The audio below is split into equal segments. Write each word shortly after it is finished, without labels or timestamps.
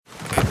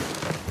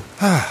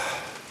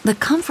The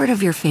comfort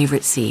of your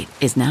favorite seat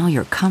is now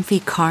your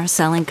comfy car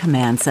selling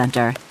command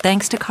center,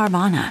 thanks to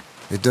Carvana.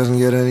 It doesn't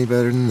get any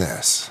better than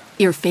this.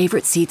 Your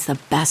favorite seat's the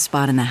best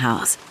spot in the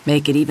house.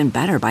 Make it even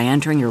better by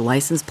entering your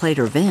license plate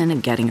or VIN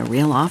and getting a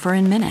real offer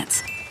in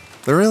minutes.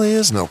 There really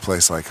is no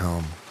place like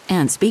home.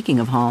 And speaking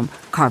of home,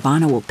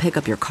 Carvana will pick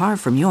up your car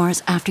from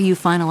yours after you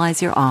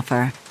finalize your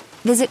offer.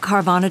 Visit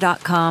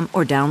Carvana.com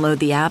or download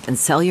the app and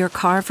sell your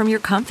car from your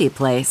comfy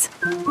place.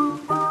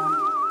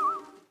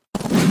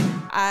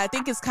 I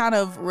think it's kind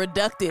of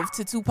reductive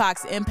to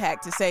Tupac's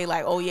impact to say,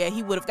 like, oh, yeah,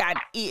 he would have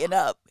gotten eaten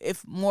up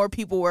if more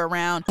people were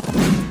around.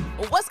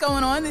 What's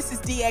going on? This is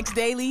DX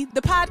Daily,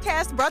 the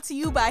podcast brought to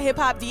you by Hip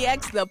Hop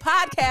DX, the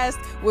podcast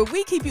where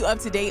we keep you up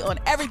to date on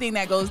everything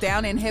that goes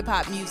down in hip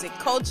hop music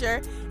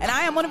culture. And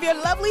I am one of your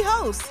lovely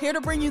hosts, here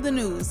to bring you the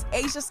news,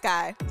 Asia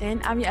Sky.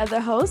 And I'm your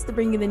other host to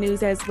bring you the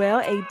news as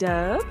well,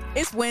 A-Dub.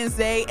 It's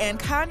Wednesday, and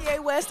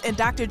Kanye West and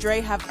Dr. Dre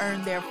have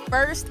earned their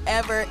first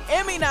ever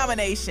Emmy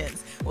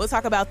nominations. We'll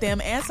talk about them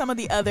and some of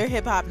the other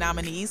hip-hop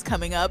nominees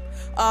coming up.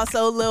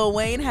 Also, Lil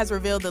Wayne has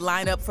revealed the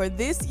lineup for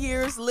this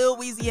year's Lil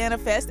Louisiana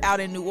Fest out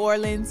in New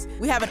Orleans.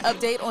 We have an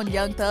update on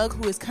Young Thug,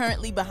 who is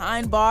currently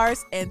behind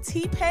bars, and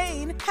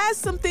T-Pain has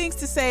some things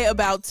to say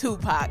about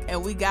Tupac,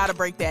 and we gotta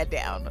break that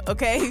down,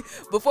 okay?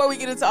 Before we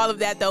get into all of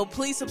that, though,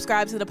 please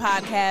subscribe to the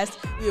podcast.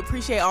 We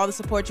appreciate all the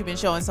support you've been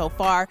showing so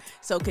far,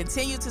 so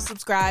continue to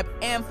subscribe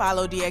and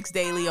follow DX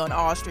Daily on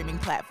all streaming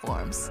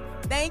platforms.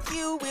 Thank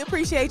you. We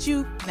appreciate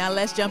you. Now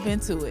let's jump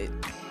into it.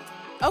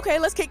 Okay,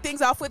 let's kick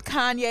things off with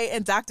Kanye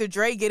and Dr.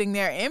 Dre getting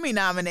their Emmy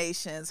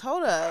nominations.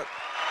 Hold up.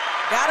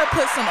 Gotta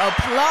put some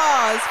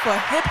applause for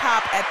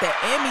hip-hop at the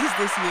Emmys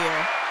this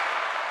year.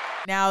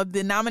 Now,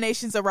 the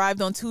nominations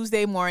arrived on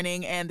Tuesday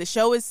morning, and the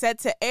show is set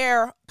to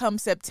air come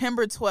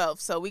September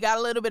 12th. So we got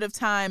a little bit of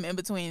time in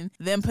between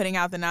them putting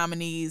out the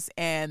nominees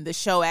and the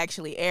show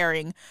actually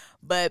airing.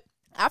 But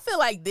I feel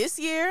like this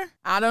year,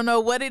 I don't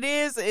know what it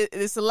is.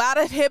 It's a lot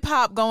of hip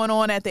hop going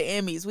on at the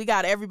Emmys. We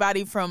got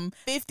everybody from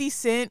 50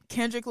 Cent,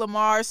 Kendrick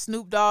Lamar,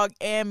 Snoop Dogg,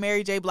 and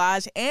Mary J.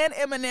 Blige, and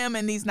Eminem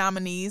in these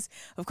nominees.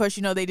 Of course,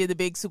 you know, they did the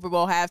big Super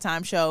Bowl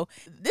halftime show.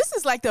 This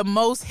is like the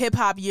most hip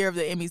hop year of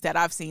the Emmys that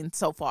I've seen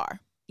so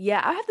far. Yeah,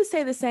 I have to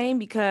say the same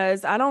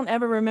because I don't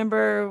ever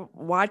remember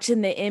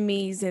watching the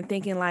Emmys and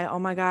thinking like, oh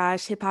my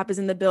gosh, hip hop is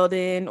in the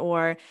building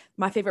or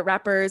my favorite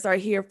rappers are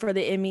here for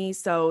the Emmys.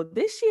 So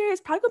this year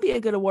is probably going to be a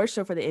good award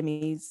show for the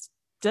Emmys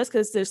just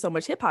because there's so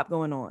much hip hop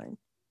going on.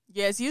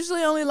 Yeah, it's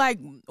usually only like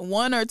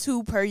one or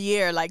two per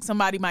year. Like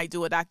somebody might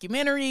do a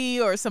documentary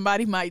or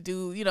somebody might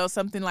do, you know,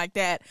 something like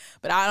that.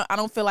 But I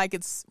don't feel like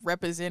it's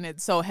represented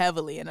so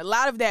heavily. And a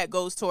lot of that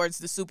goes towards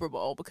the Super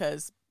Bowl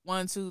because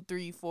 1, 2,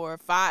 3, 4,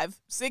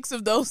 5, 6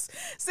 of those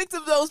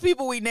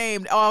people we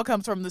named all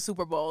comes from the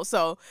Super Bowl.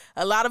 So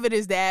a lot of it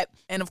is that.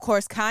 And of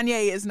course,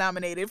 Kanye is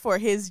nominated for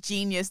his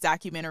Genius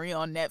documentary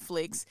on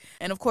Netflix.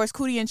 And of course,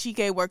 Coodie and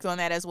Chike worked on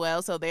that as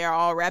well. So they are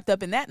all wrapped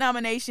up in that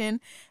nomination.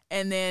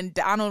 And then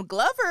Donald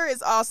Glover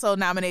is also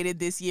nominated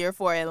this year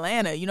for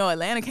Atlanta. You know,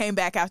 Atlanta came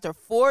back after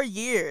 4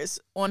 years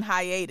on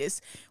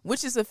hiatus,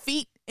 which is a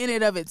feat in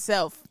and of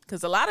itself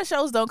because a lot of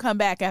shows don't come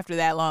back after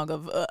that long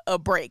of a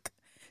break.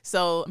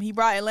 So he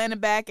brought Atlanta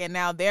back, and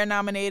now they're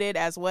nominated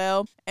as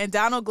well. And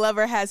Donald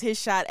Glover has his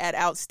shot at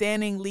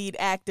Outstanding Lead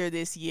Actor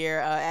this year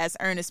as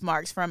Ernest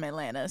Marks from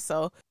Atlanta.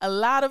 So a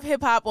lot of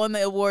hip-hop on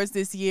the awards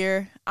this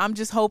year. I'm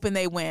just hoping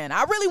they win.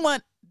 I really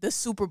want the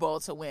Super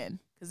Bowl to win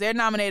because they're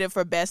nominated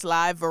for Best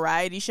Live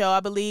Variety Show, I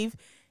believe.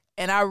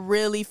 And I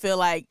really feel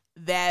like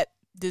that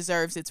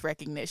deserves its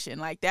recognition.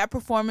 Like that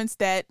performance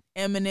that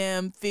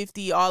Eminem,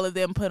 50, all of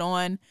them put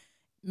on,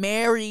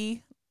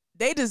 Mary,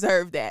 they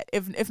deserve that.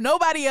 If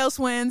nobody else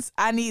wins,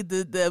 I need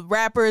the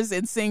rappers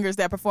and singers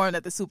that performed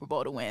at the Super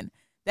Bowl to win.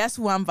 That's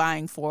who I'm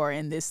vying for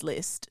in this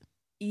list.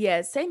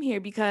 Yeah, same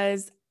here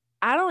because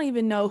I don't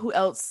even know who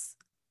else.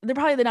 They're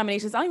probably the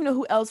nominations. I don't even know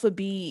who else would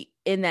be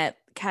in that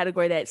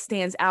category that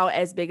stands out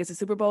as big as the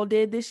Super Bowl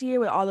did this year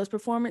with all those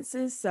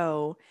performances.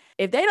 So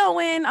if they don't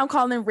win, I'm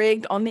calling them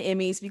rigged on the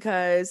Emmys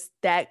because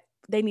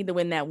they need to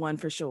win that one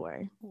for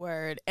sure.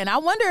 Word. And I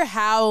wonder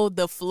how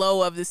the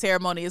flow of the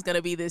ceremony is going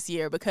to be this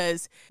year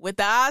because with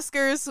the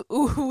Oscars,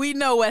 we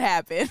know what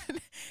happened.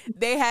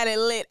 They had it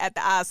lit at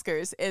the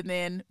Oscars. And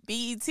then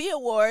BET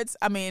Awards,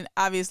 I mean,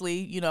 obviously,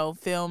 you know,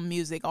 film,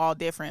 music, all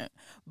different.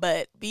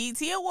 But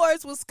BET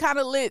Awards was kind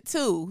of lit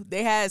too.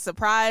 They had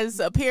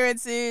surprise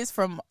appearances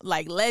from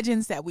like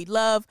legends that we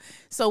love.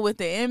 So with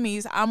the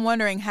Emmys, I'm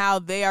wondering how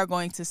they are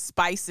going to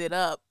spice it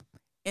up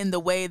in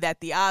the way that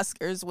the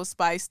Oscars was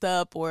spiced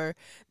up or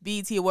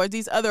BET Awards,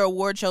 these other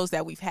award shows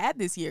that we've had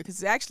this year, because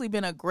it's actually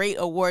been a great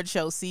award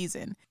show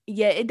season.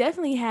 Yeah, it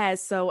definitely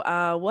has. So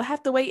we'll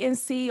have to wait and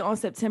see. On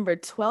September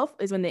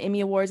 12th is when the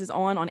Emmy Awards is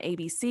on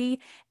ABC.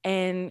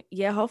 And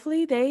yeah,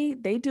 hopefully they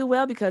do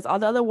well, because all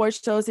the other award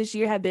shows this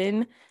year have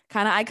been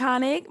kind of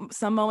iconic.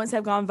 Some moments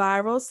have gone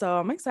viral. So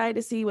I'm excited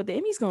to see what the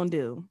Emmys going to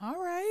do.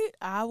 All right.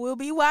 I will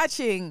be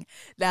watching.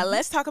 Now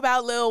let's talk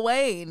about Lil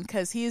Wayne,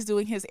 because he is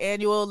doing his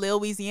annual Lil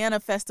Louisiana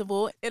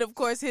Festival in, of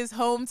course, his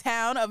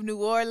hometown of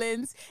New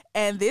Orleans.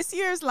 And this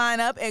year's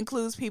lineup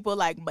includes people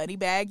like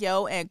Moneybagg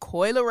Yo and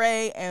Coi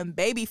Leray and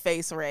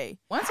Babyface Ray.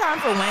 One time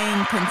for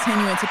Wayne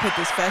continuing to put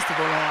this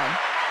festival on.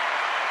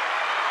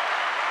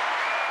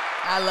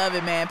 I love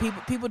it, man.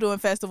 People doing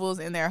festivals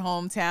in their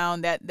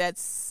hometown.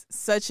 That's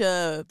such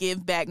a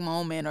give back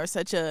moment, or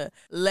such a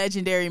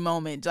legendary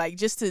moment. Like,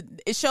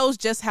 it shows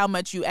just how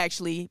much you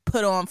actually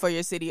put on for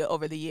your city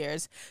over the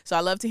years. So I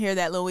love to hear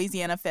that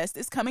Louisiana Fest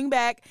is coming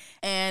back.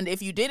 And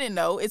if you didn't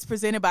know, it's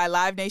presented by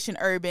Live Nation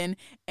Urban,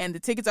 and the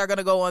tickets are going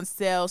to go on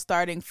sale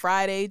starting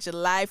Friday,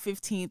 July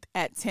 15th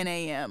at 10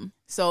 a.m.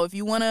 So if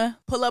you want to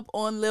pull up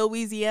on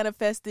Louisiana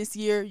Fest this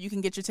year, you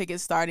can get your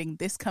tickets starting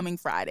this coming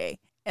Friday.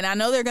 And I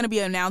know they're going to be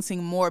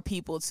announcing more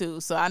people,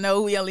 too. So I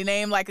know we only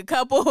named like a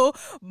couple,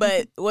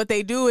 but what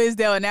they do is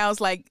they'll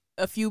announce like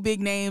a few big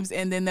names,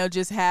 and then they'll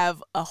just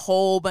have a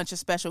whole bunch of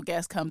special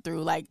guests come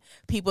through, like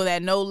people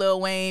that know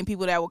Lil Wayne,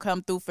 people that will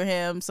come through for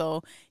him.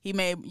 So you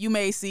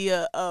may see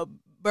a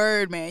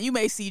Birdman, you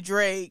may see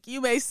Drake,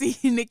 you may see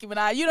Nicki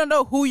Minaj. You don't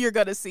know who you're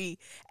going to see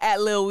at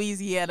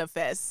Louisiana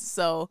Fest.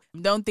 So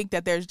don't think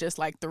that there's just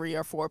like 3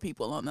 or 4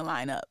 people on the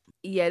lineup.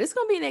 Yeah, this is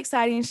going to be an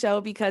exciting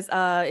show, because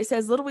it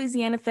says Little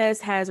Louisiana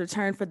Fest has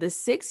returned for the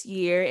 6th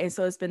year. And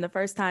so it's been the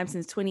first time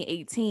since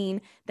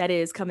 2018 that it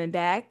is coming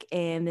back.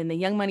 And then the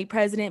Young Money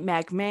president,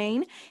 Mack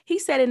Maine, he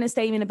said in a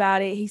statement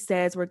about it, he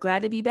says, "We're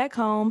glad to be back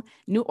home.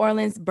 New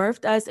Orleans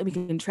birthed us, and we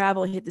can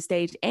travel and hit the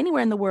stage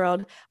anywhere in the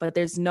world, but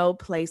there's no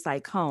place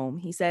like home."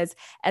 He says,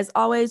 "As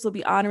always, we'll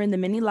be honoring the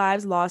many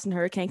lives lost in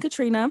Hurricane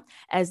Katrina,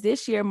 as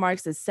this year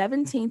marks the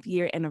 17th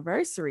year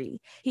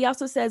anniversary." He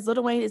also says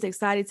Lil Wayne is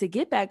excited to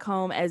get back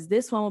home, as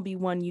this one will be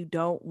one you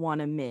don't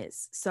want to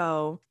miss.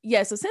 So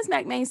yeah, so since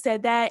Mack Maine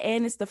said that,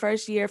 and it's the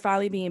first year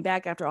finally being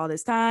back after all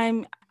this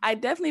time, I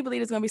definitely believe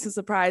there's going to be some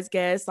surprise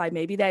guests, like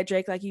maybe that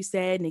Drake, like you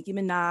said, Nicki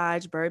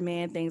Minaj,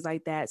 Birdman, things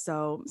like that.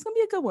 So it's going to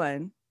be a good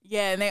one.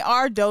 Yeah, and they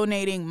are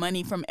donating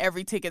money from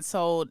every ticket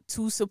sold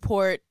to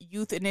support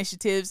youth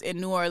initiatives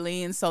in New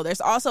Orleans. So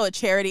there's also a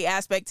charity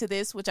aspect to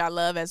this, which I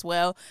love as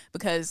well,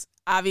 because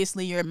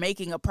obviously you're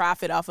making a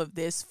profit off of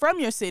this from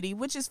your city,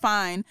 which is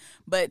fine,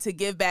 but to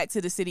give back to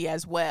the city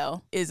as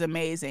well is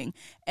amazing.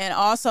 And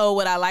also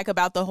what I like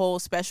about the whole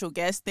special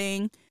guest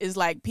thing is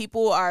like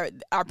people are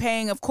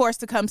paying, of course,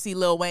 to come see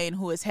Lil Wayne,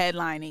 who is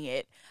headlining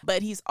it,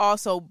 but he's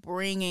also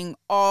bringing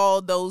all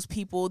those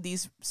people,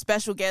 these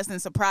special guests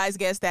and surprise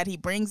guests that he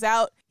brings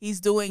out. He's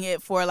doing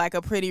it for like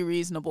a pretty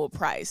reasonable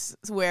price.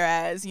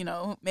 Whereas, you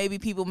know, maybe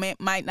people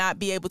might not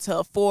be able to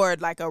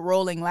afford like a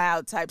Rolling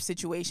Loud type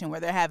situation where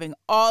they're having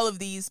all of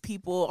these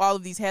people, all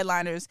of these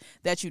headliners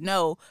that you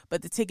know,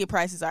 but the ticket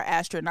prices are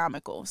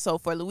astronomical. So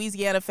for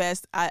Louisiana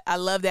Fest, I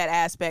love that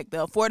aspect,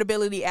 the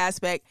affordability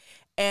aspect,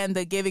 and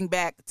the giving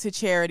back to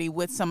charity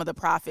with some of the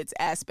profits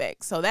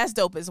aspect. So that's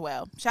dope as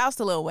well. Shouts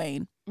to Lil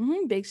Wayne.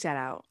 Big shout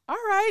out. All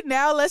right,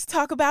 now let's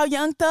talk about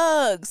Young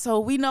Thug. So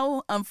we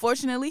know,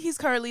 unfortunately, he's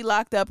currently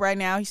locked up right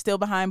now. He's still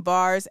behind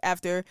bars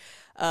after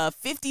a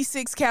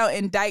 56-count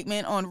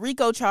indictment on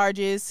RICO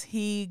charges.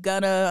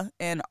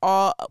 And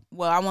all,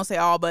 well, I won't say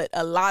all, but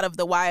a lot of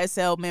the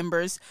YSL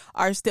members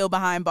are still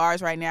behind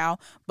bars right now.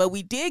 But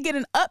we did get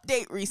an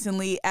update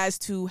recently as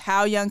to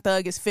how Young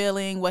Thug is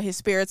feeling, what his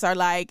spirits are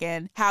like,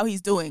 and how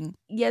he's doing.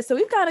 Yeah, so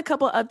we've got a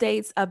couple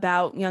updates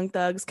about Young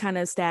Thug's kind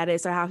of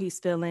status or how he's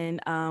feeling.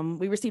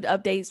 We received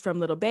updates from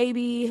Lil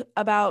Baby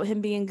about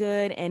him being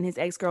good, and his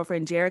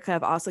ex-girlfriend Jerica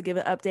have also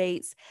given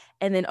updates.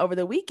 And then over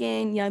the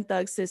weekend, Young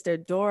Thug's sister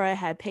Dora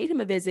had paid him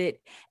a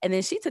visit, and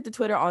then she took to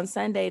Twitter on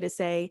Sunday to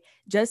say,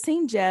 "Just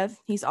seen Jeff.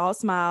 He's all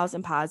smiles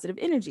and positive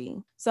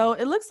energy." So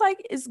it looks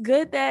like it's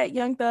good that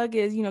Young Thug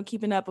is,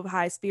 keeping up with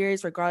high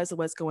spirits regardless of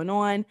what's going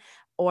on,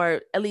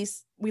 or at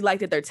least we like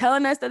that they're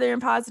telling us that they're in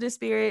positive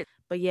spirit.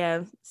 But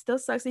yeah, still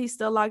sucks that he's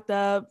still locked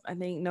up. I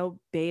think no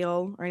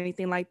bail or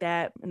anything like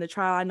that. And the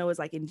trial I know is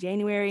like in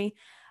January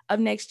of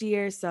next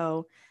year.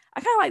 So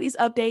I kind of like these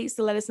updates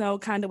to let us know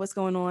kind of what's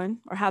going on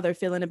or how they're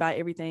feeling about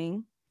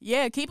everything.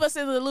 Yeah, keep us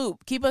in the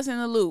loop. Keep us in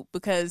the loop,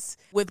 because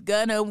with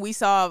Gunna, we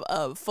saw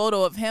a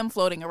photo of him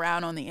floating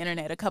around on the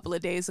internet a couple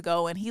of days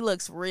ago, and he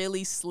looks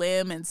really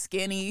slim and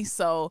skinny.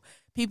 So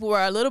people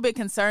were a little bit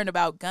concerned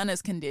about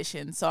Gunna's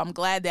condition. So I'm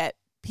glad that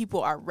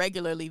people are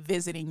regularly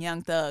visiting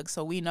Young Thug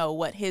so we know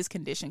what his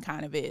condition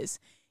kind of is.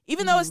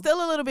 Even though it's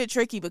still a little bit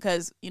tricky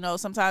because,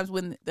 sometimes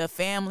when the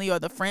family or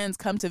the friends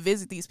come to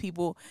visit these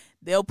people,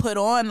 they'll put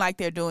on like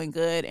they're doing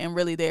good and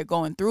really they're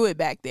going through it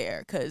back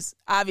there. Because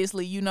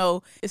obviously,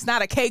 it's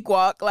not a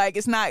cakewalk. Like,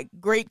 it's not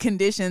great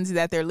conditions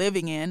that they're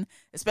living in.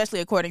 especially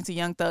according to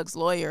Young Thug's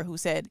lawyer, who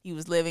said he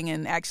was living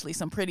in actually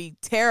some pretty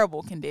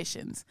terrible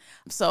conditions.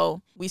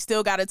 So we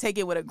still got to take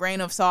it with a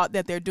grain of salt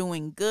that they're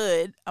doing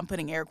good. I'm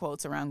putting air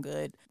quotes around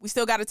good. We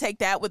still got to take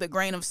that with a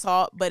grain of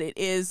salt, but it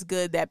is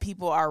good that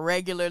people are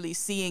regularly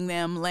seeing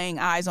them, laying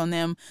eyes on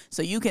them.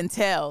 So you can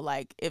tell,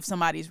 like, if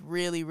somebody's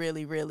really,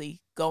 really,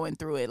 really going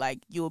through it, like,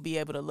 you'll be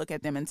able to look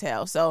at them and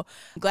tell. So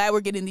I'm glad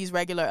we're getting these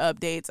regular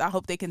updates. I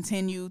hope they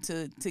continue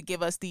to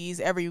give us these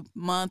every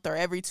month or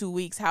every 2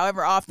 weeks,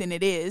 however often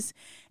it is.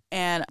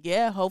 And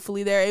yeah,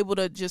 hopefully they're able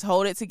to just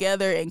hold it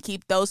together and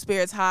keep those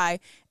spirits high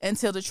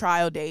until the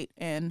trial date.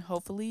 And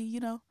hopefully, you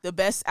know, the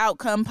best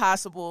outcome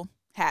possible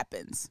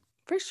happens.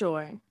 For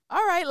sure.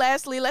 All right,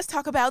 lastly, let's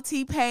talk about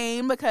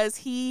T-Pain, because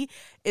he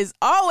is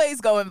always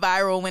going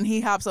viral when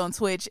he hops on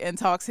Twitch and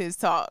talks his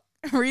talk.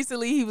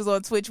 Recently, he was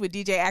on Twitch with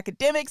DJ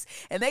Academics,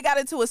 and they got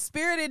into a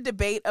spirited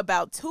debate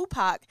about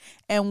Tupac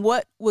and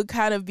what would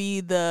kind of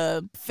be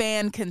the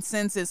fan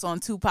consensus on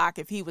Tupac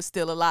if he was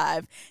still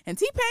alive. And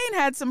T-Pain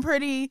had some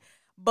pretty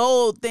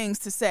bold things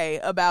to say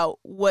about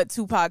what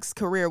Tupac's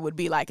career would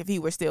be like if he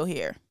were still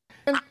here.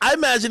 I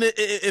imagine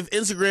if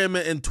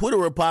Instagram and Twitter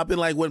were popping,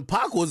 like when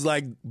Pac was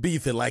like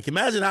beefing, like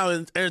imagine how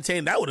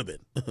entertaining that would have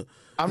been.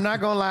 I'm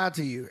not gonna lie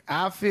to you.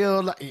 I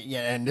feel like,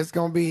 yeah, and this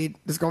gonna be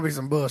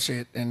some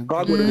bullshit. And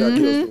Pac would have got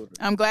killed.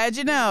 I'm glad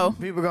you know.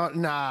 People go,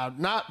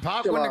 not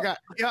Pac wouldn't have got.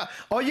 Yeah.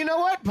 Oh, you know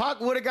what?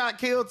 Pac would have got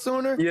killed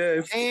sooner.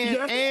 Yes.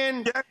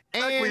 And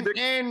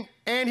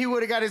he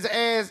would have got his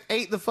ass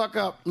ate the fuck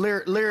up.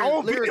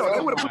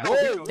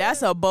 Lyricism.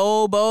 That's a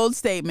bold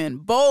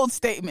statement. Bold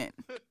statement.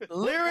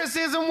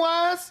 Lyricism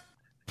wise,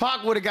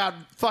 Pac would have got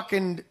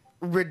fucking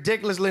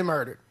ridiculously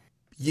murdered.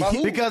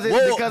 Because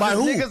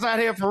niggas out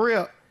here for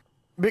real.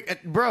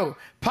 Bro,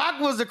 Pac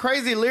was the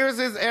crazy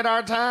lyricist at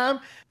our time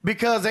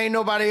because ain't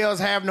nobody else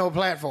have no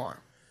platform.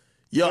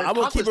 Yo, I'm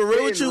going to keep it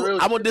real with you.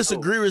 I'm going to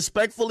disagree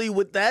respectfully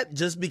with that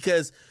just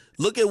because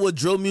look at what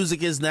drill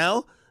music is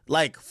now.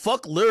 Like,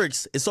 fuck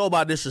lyrics. It's all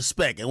about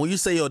disrespect. And when you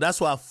say, yo, that's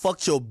why I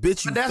fucked your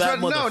bitch, you fat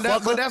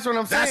motherfucker. But that's what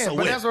I'm saying.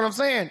 That's what I'm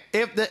saying.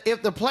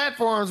 If the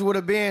platforms would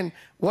have been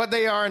what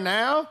they are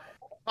now,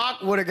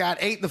 Pac would have got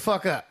ate the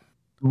fuck up.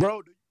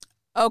 Bro.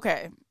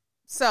 Okay.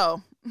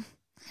 So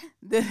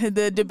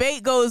the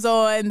debate goes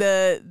on.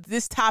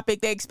 This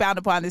topic, they expound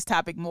upon this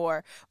topic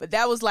more. But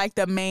that was like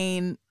the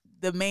main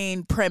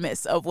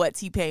premise of what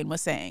T-Pain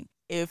was saying.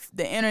 If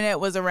the internet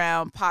was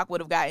around, Pac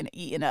would have gotten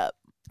eaten up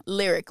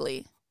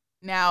lyrically.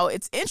 Now,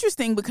 it's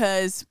interesting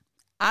because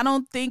I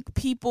don't think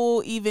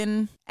people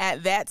even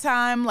at that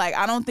time, like,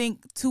 I don't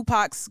think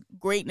Tupac's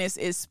greatness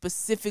is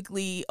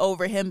specifically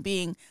over him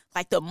being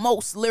like the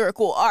most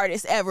lyrical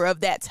artist ever of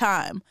that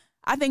time.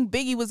 I think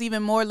Biggie was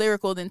even more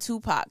lyrical than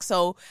Tupac.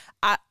 So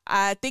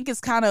I think it's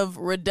kind of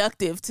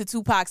reductive to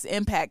Tupac's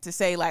impact to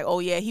say like, oh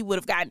yeah, he would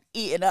have gotten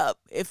eaten up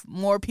if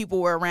more people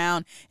were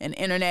around and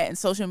internet and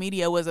social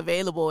media was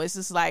available. It's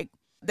just like,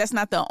 that's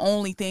not the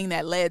only thing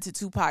that led to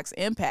Tupac's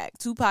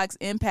impact. Tupac's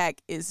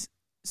impact is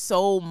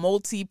so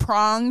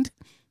multi-pronged,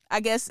 I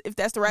guess, if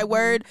that's the right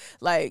word.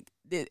 Like,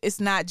 it's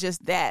not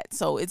just that.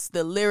 So it's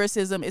the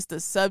lyricism, it's the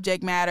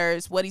subject matter,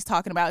 it's what he's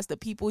talking about, it's the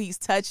people he's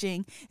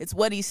touching, it's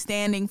what he's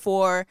standing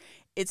for,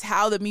 it's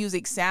how the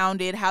music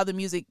sounded, how the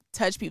music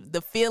touched people,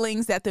 the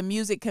feelings that the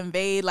music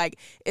conveyed. Like,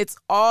 it's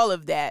all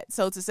of that.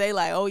 So to say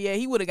like, oh yeah,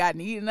 he would have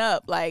gotten eaten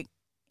up, like,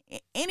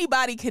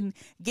 anybody can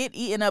get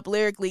eaten up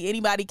lyrically.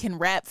 Anybody can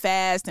rap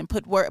fast and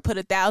put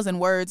 1,000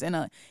 words in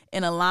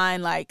a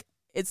line. Like,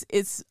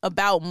 it's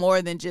about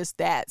more than just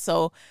that.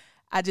 So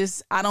I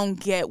don't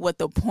get what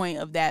the point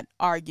of that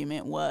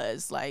argument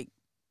was. Like,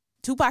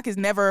 Tupac is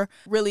never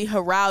really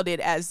heralded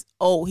as,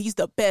 oh, he's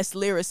the best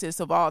lyricist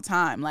of all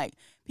time. Like,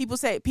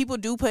 people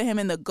do put him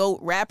in the GOAT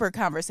rapper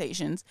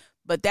conversations,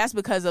 but that's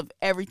because of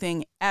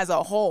everything as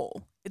a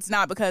whole. It's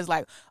not because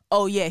like,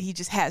 oh yeah, he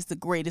just has the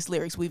greatest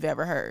lyrics we've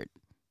ever heard.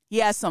 He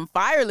has some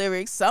fire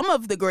lyrics, some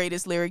of the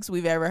greatest lyrics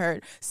we've ever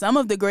heard, some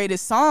of the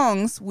greatest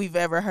songs we've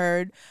ever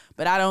heard,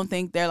 but I don't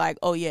think they're like,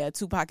 oh yeah,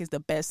 Tupac is the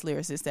best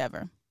lyricist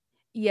ever.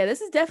 Yeah,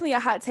 this is definitely a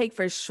hot take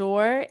for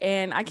sure.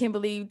 And I can't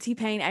believe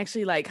T-Pain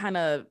actually like kind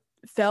of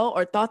felt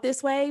or thought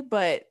this way.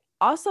 But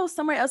also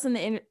somewhere else in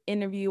the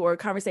interview or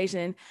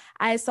conversation,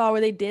 I saw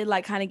where they did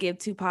like kind of give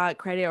Tupac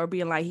credit or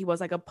being like he was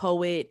like a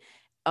poet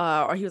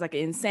or he was like an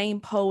insane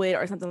poet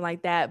or something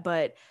like that.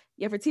 But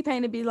yeah, for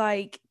T-Pain to be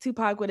like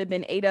Tupac would have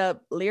been ate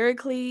up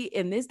lyrically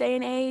in this day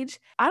and age,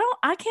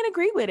 I can't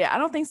agree with it. I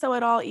don't think so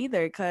at all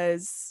either.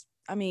 Because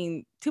I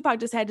mean, Tupac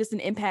just had an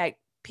impact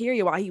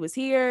period while he was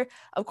here.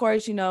 Of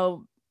course, you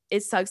know,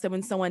 it sucks that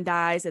when someone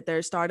dies that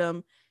their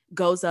stardom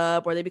goes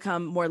up or they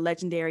become more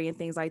legendary and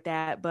things like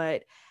that.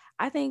 But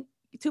I think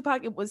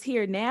Tupac was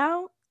here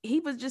now, he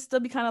would just still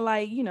be kind of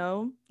like, you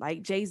know,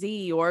 like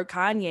Jay-Z or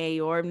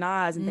Kanye or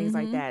Nas and things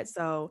like that.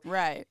 So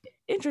right.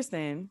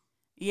 Interesting.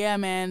 Yeah,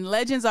 man.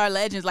 Legends are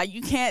legends. Like, you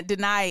can't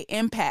deny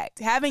impact.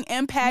 Having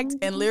impact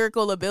and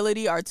lyrical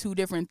ability are two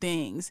different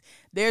things.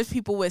 There's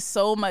people with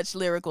so much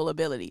lyrical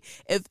ability.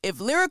 If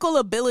lyrical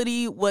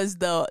ability was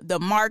the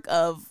mark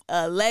of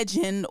a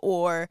legend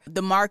or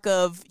the mark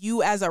of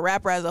you as a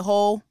rapper as a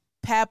whole,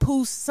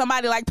 Papoose,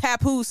 somebody like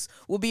Papoose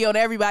will be on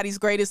everybody's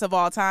greatest of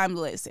all time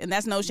list. And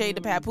that's no shade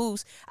to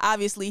Papoose.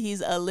 Obviously,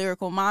 he's a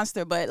lyrical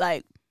monster, but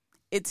like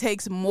it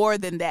takes more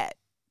than that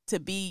to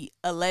be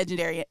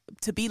legendary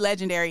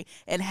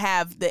and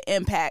have the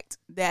impact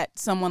that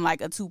someone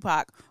like a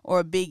Tupac or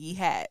a Biggie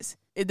has.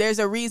 There's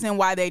a reason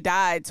why they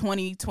died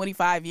 20,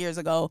 25 years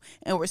ago,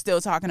 and we're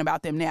still talking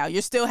about them now.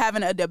 You're still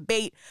having a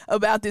debate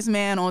about this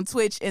man on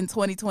Twitch in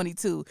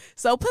 2022.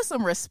 So put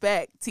some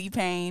respect,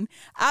 T-Pain.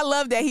 I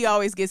love that he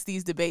always gets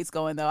these debates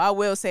going, though. I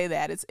will say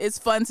that. It's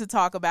fun to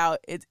talk about.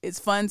 It's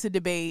fun to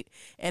debate,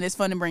 and it's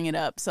fun to bring it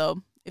up.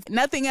 So if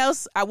nothing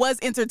else, I was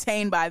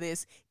entertained by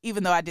this,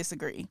 even though I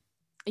disagree.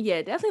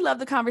 Yeah, definitely love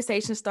the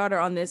conversation starter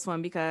on this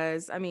one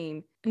because, I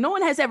mean, no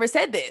one has ever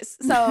said this.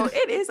 So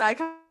it is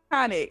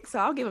iconic. So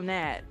I'll give him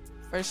that.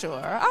 For sure.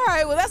 All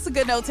right. Well, that's a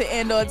good note to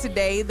end on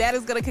today. That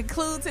is going to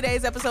conclude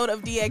today's episode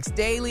of DX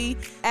Daily.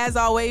 As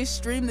always,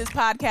 stream this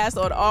podcast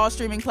on all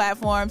streaming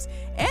platforms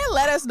and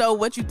let us know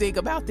what you think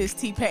about this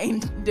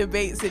T-Pain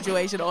debate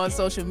situation on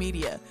social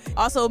media.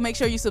 Also, make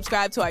sure you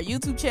subscribe to our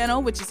YouTube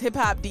channel, which is Hip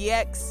Hop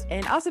DX.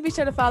 And also be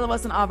sure to follow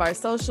us on all of our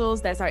socials.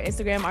 That's our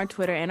Instagram, our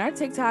Twitter, and our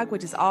TikTok,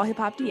 which is all Hip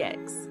Hop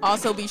DX.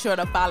 Also, be sure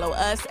to follow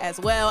us as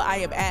well. I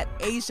am at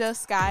Asia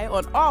Sky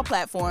on all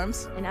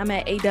platforms. And I'm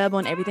at A-Dub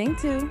on everything,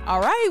 too.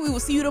 All right. We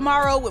will see you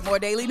tomorrow with more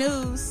daily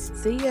news.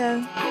 See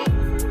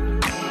ya.